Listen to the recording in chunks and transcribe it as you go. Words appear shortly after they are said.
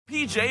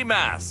PJ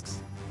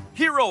Masks.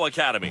 Hero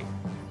Academy.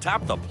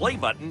 Tap the play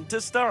button to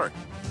start.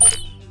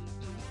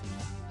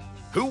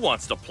 Who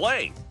wants to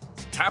play?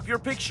 Tap your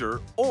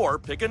picture or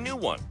pick a new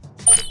one.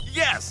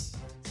 Yes!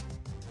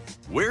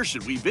 Where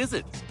should we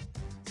visit?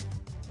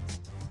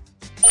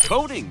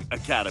 Coding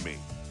Academy.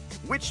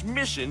 Which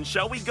mission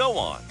shall we go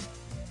on?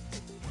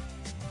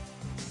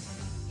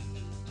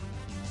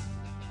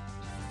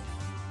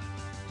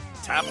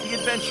 Tap the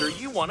adventure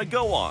you want to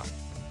go on.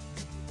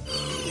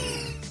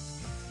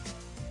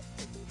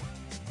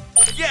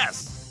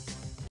 Yes!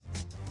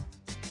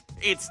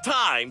 It's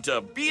time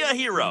to be a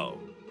hero.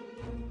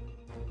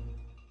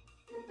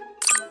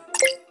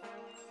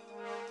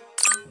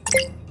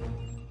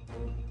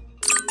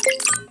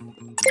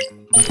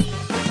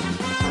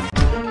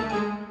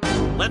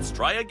 Let's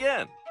try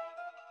again.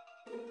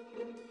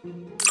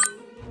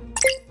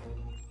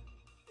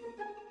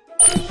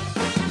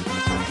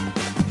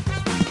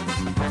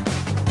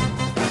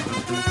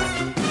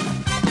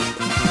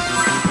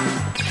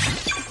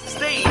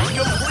 Stage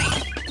complete.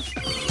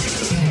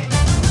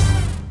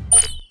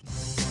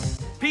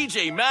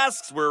 PJ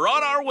Masks, we're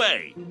on our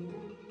way.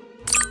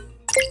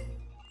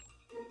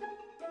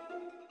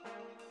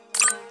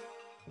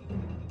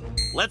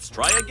 Let's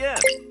try again.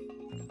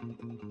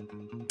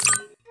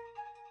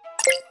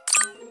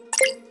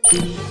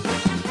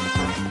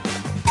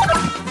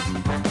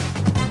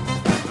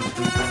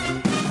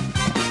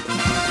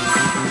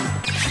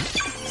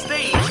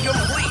 Stage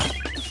complete.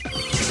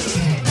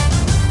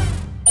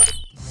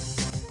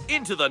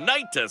 Into the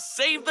night to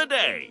save the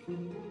day.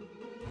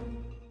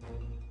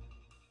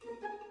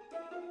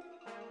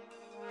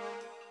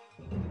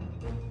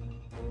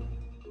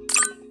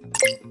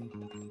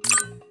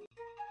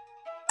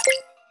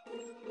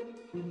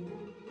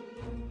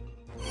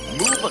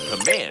 Move a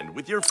command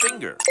with your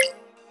finger.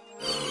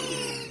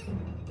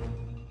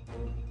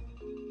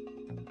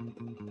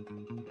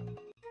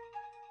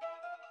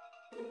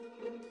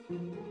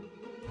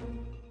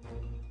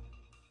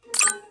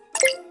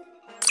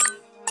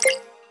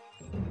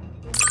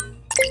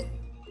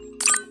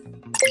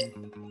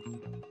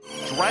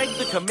 Drag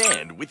the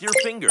command with your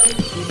finger.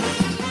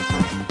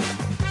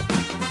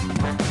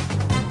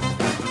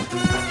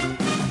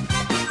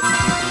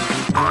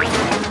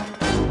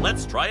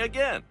 Let's try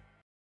again.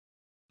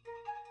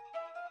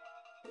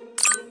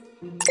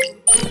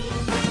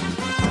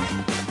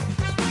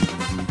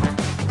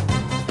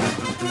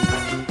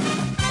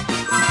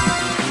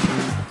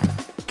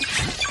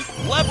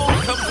 Level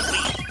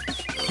complete.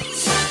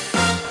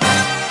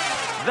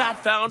 That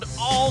found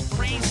all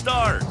 3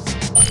 stars.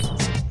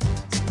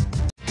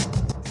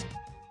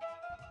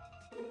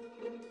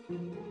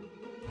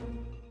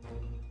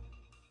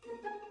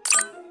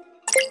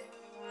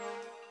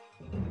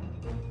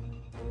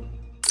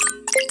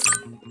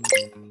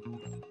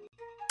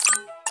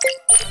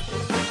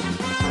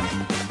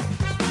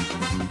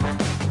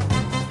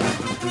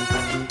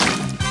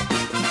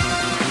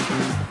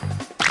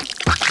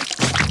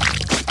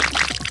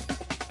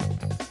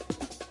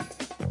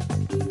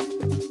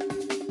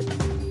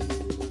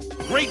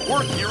 Great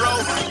work, hero!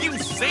 You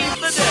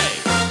saved the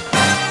day!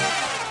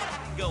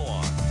 Go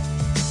on.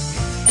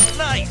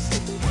 Nice!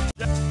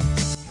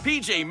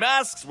 PJ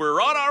Masks,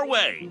 we're on our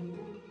way!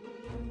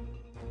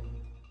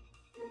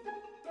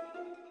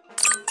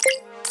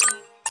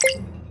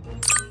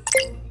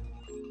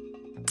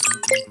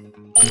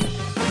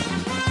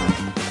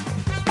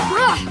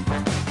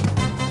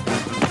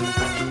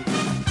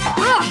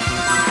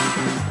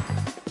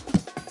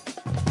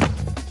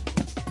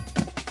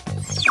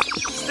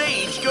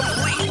 Stage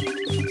complete!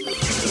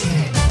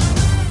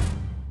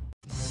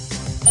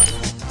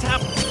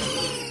 Tap.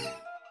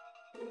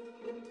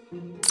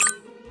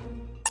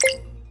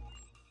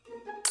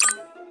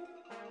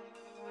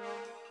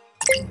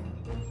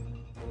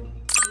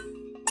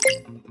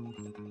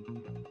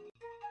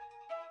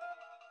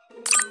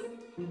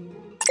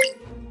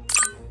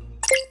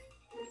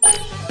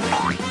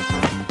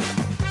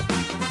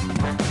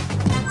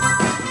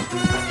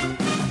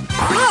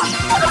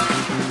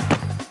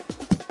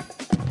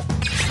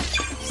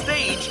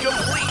 Stage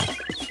complete!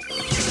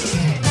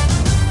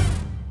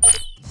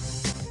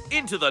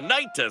 Into the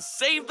night to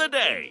save the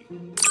day!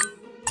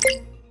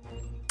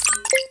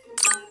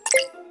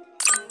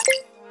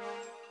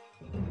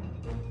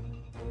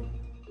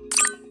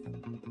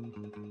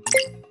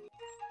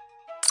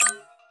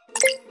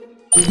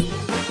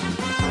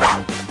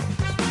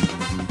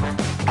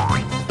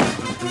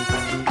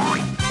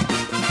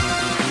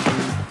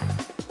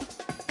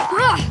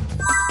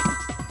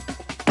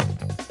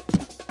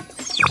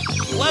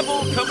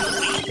 Level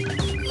complete!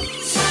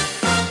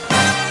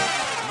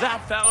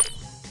 That found...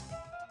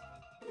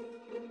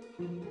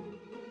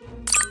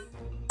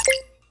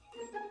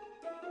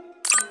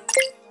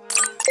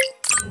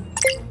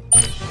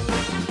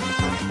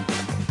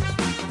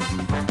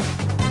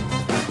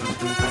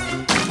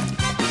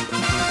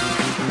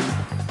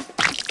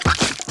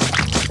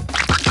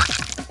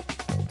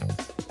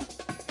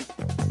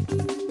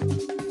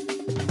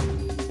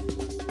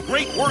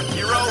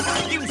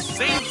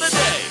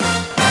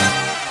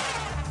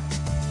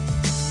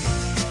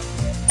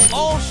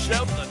 All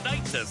shout the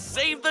knight to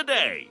save the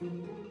day.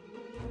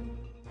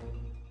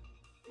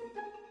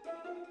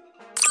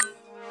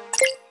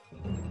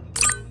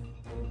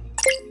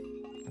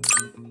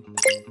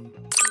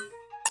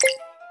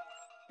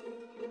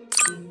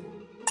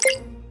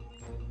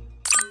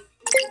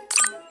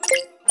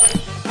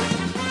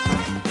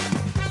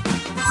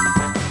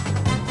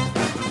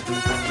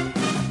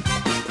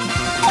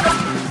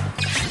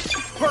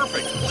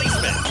 Perfect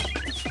placement.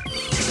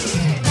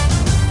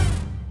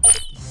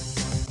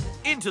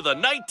 Into the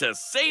knight to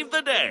save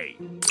the day.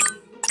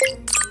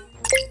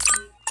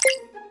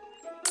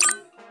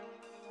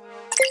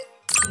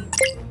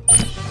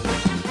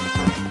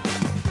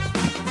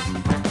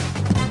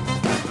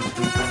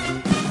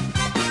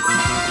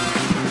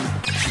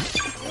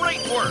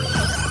 Great work.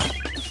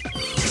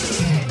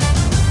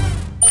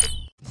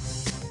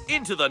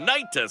 Into the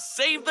knight to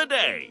save the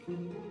day.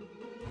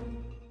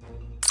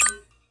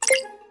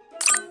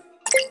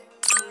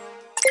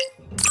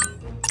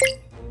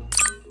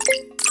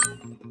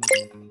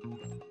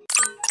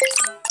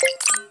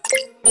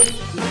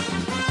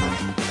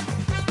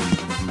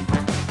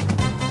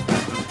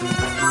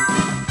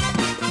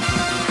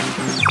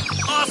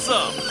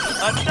 Awesome!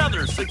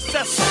 Another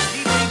successful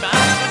PJ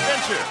Masks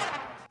adventure.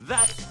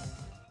 That's...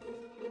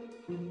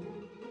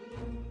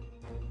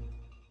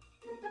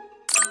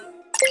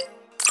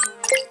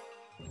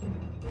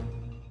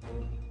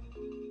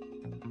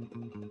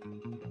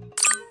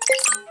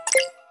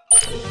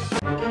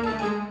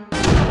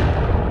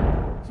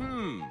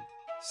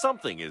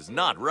 Something is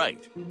not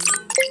right.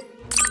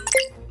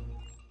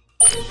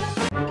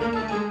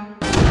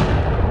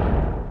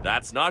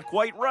 That's not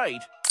quite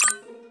right.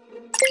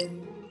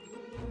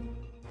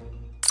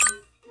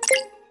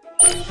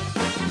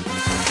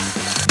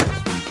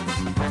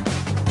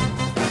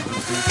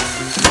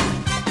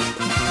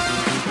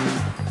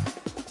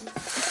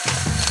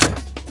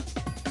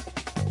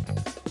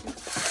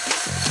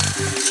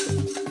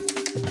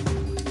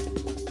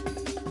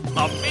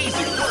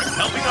 Amazing work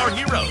helping our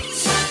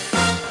heroes.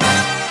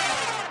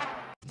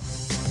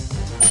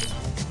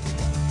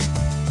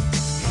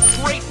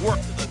 Great work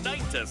to the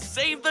knight to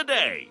save the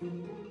day.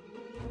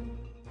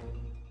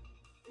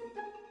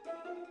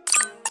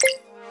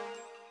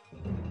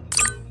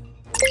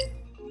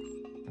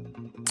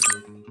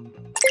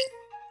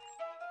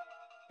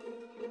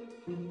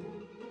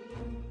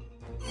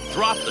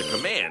 Drop the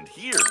command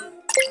here.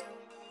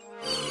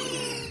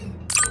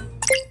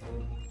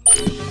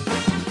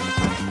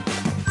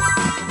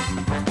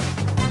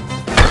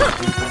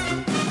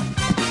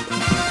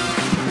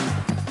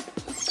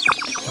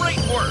 Great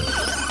work.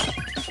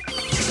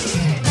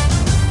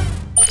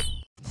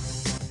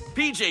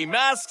 PJ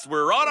Masks,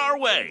 we're on our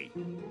way.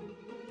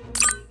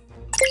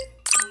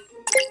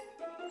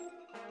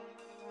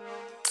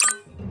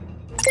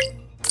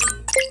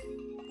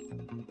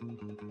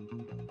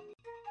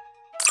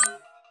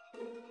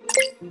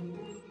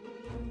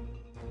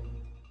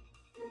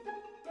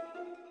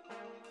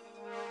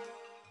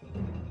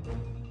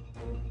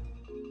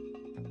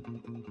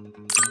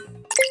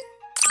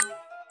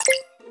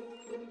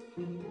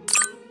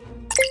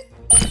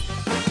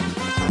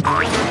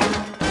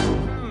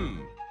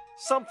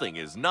 Something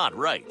is not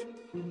right.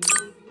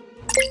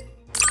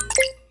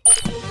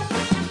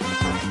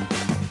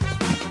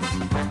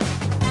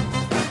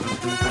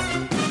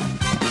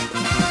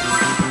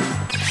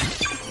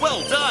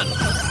 Well done!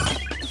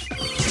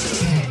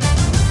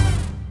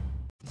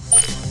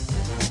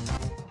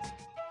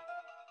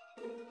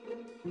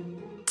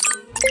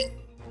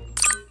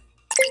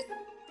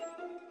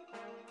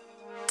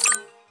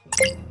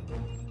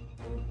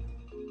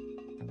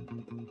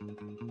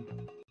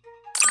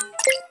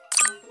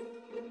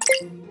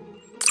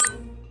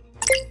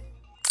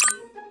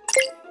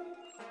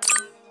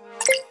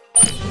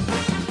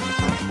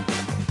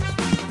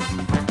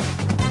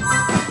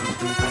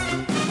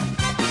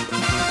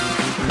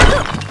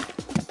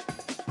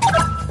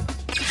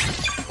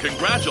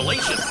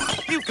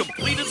 Congratulations! You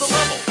completed the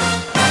level!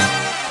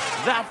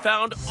 That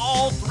found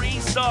all 3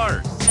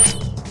 stars!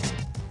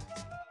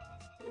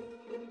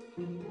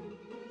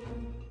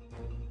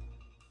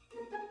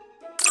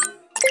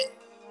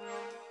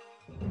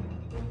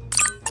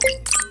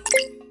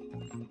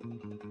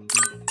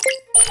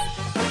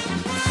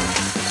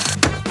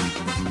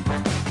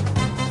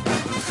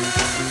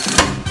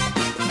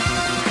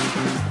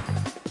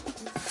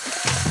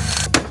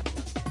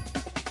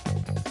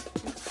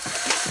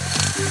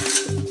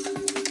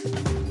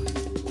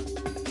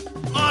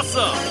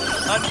 Awesome!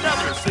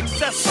 Another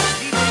successful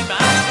PJ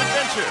Masks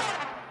adventure!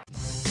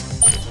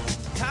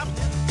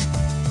 Captain!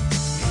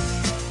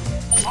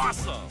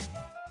 Awesome!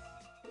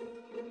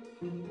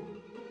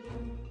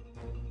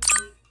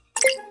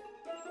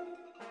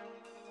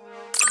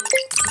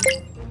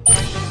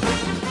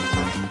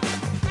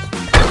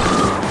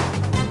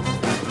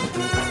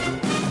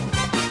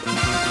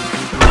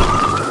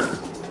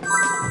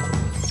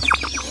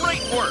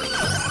 Great work!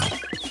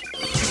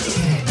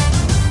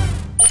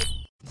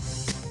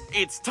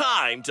 It's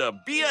time to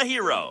be a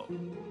hero!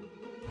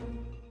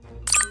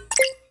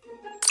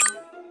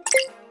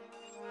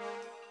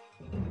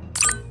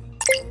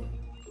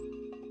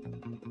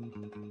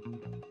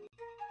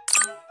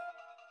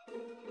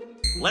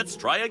 Let's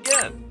try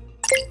again.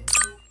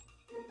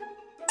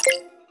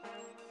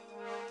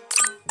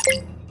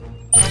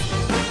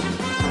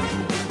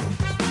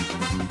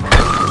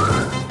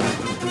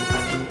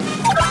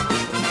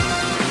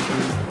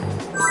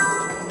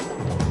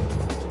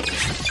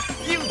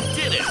 You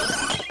did it!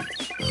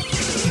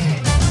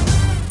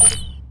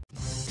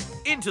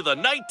 Into the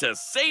night to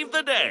save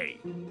the day.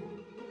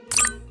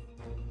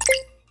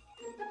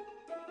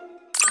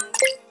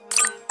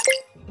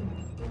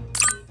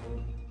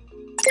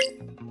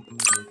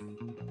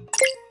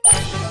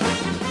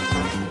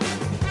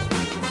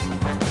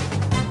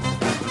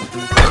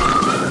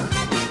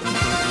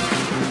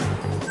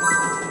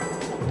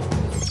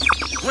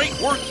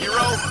 Great work,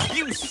 hero!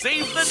 You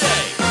saved the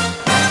day!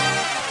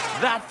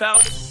 That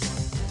found...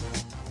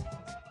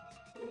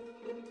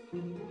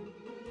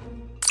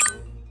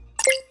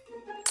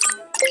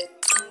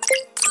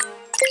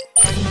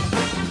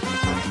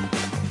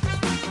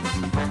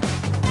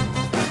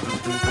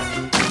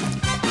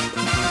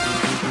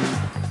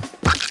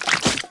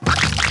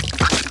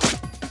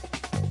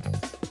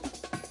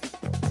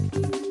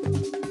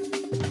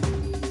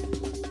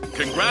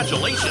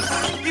 Congratulations!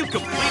 You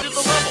completed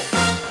the level!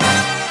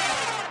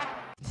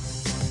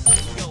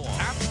 Go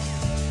on.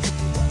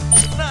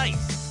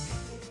 Nice!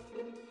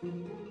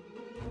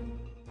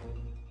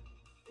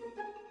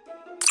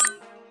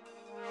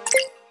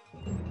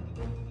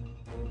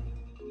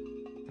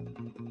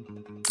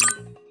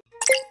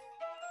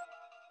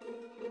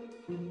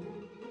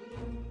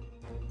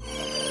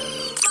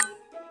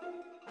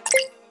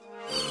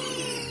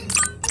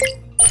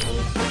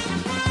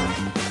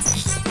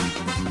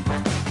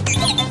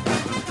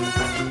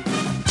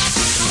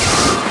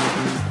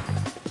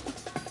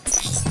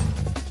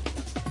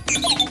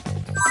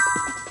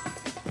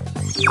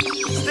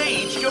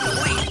 Stage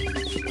complete!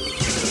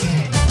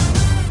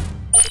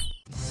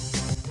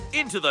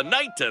 Into the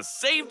night to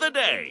save the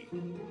day!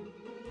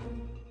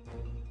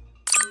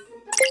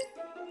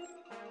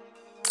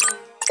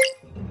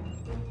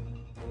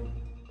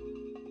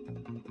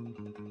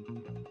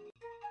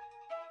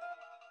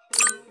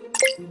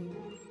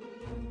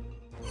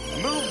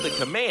 Move the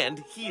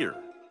command here.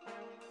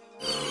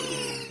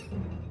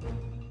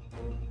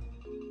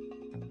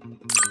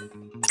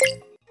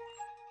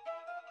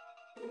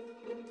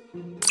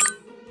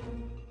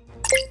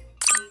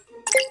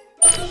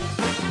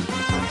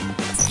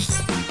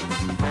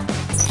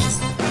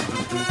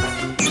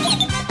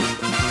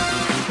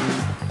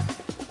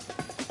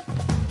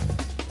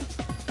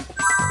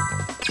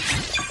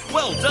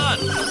 Well done!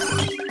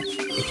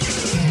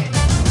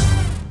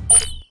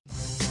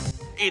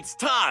 It's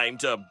time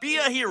to be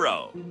a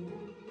hero!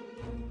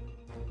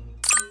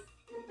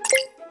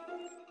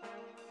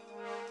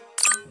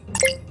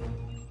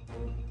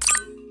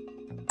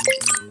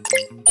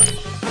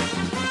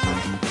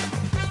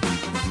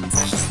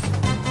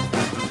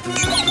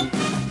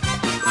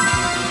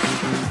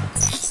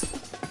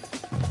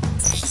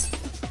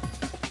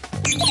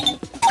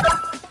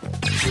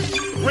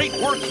 Great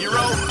work,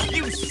 hero!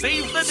 You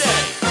saved the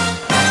day!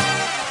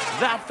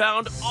 That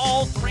found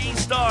all 3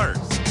 stars!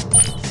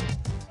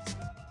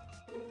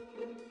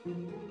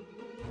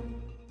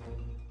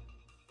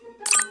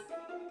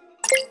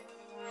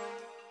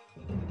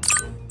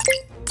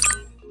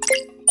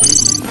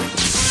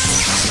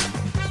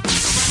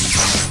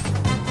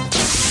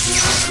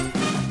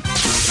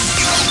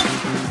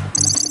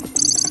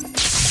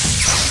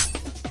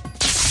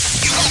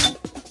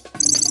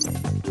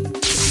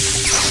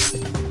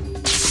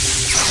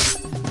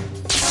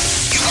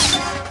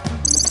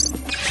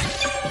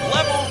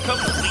 Level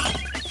complete!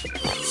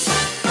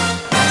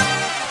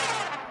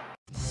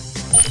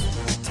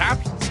 Tap,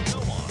 go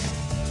on.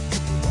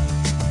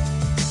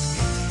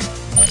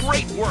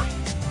 Great work!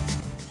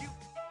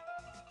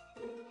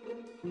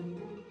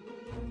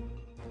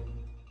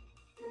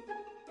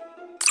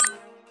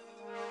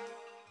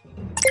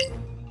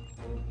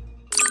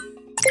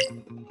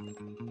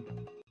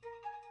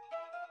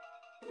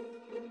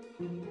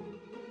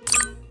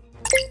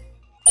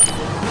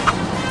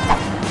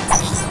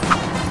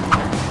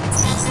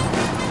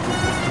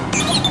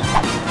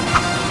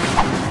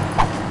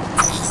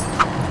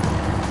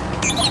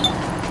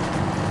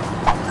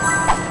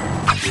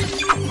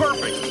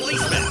 Perfect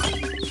placement!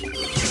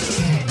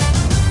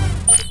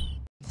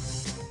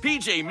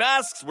 PJ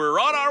Masks, we're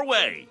on our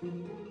way!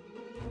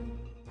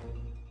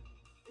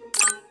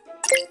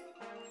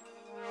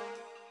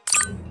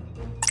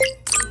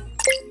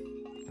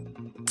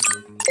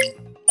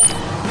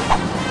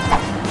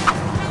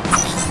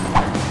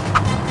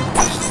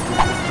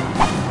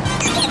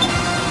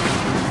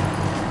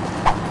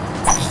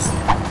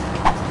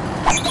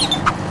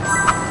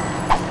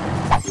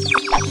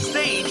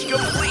 Stage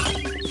complete!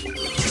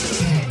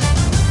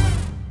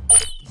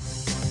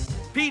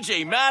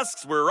 PJ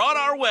Masks, we're on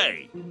our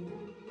way!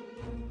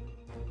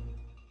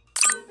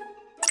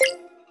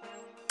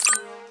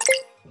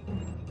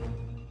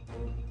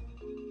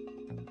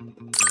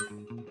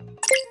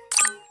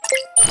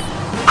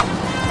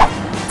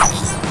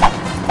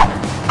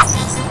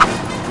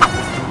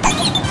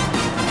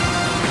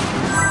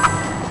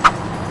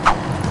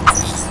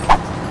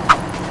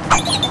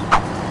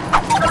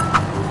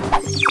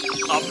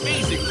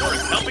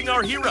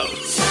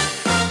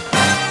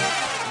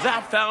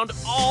 That found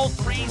all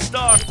 3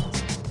 stars.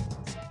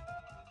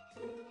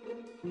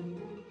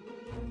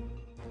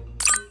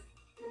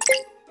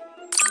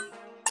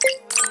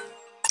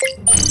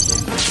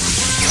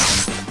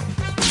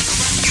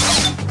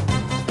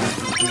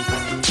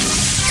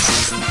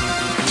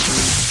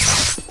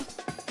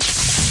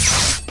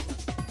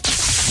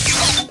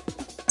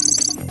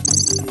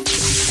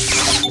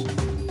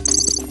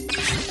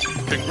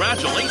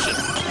 Congratulations,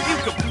 you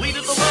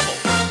completed the level.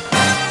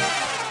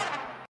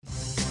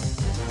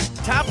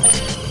 Tap,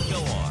 go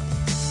on.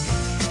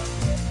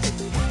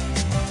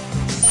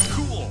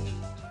 Cool.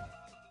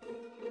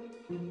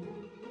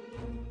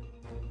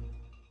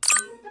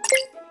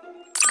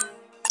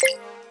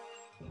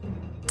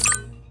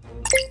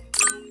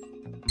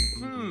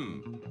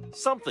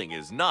 Something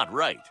is not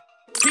right.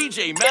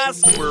 PJ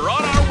Masks, we're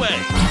on our way.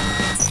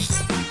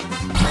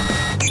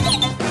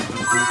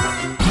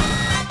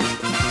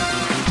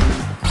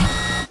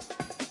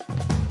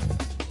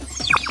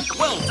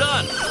 Well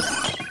done!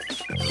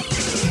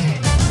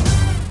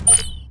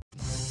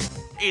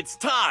 It's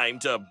time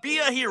to be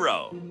a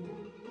hero!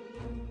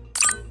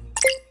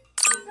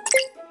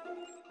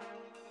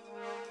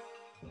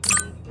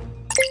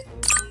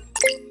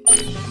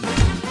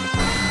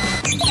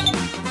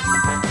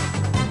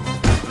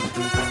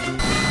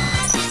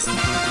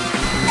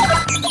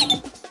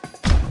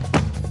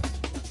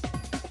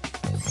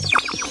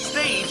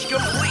 Stage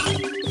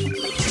complete!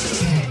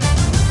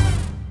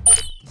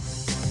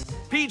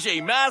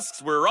 PJ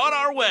Masks, we're on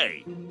our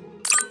way!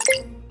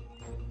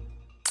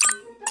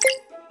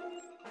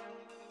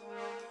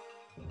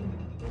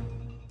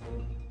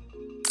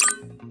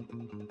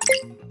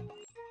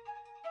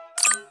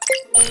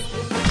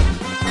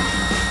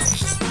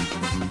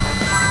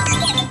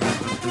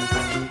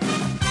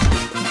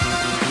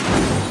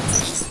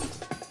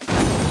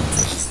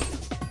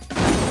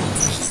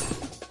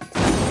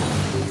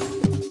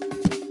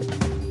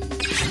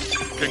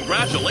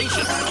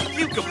 Congratulations!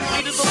 You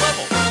completed the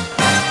level!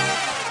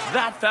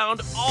 That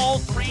found all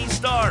 3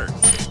 stars!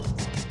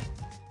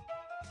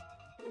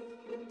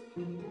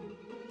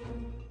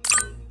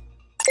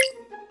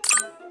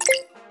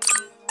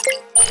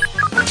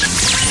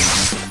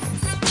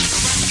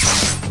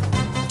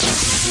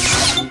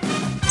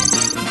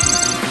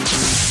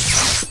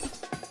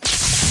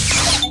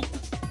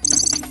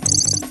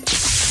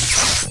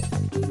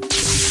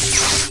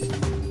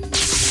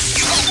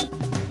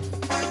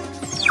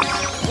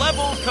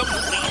 Level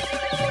complete!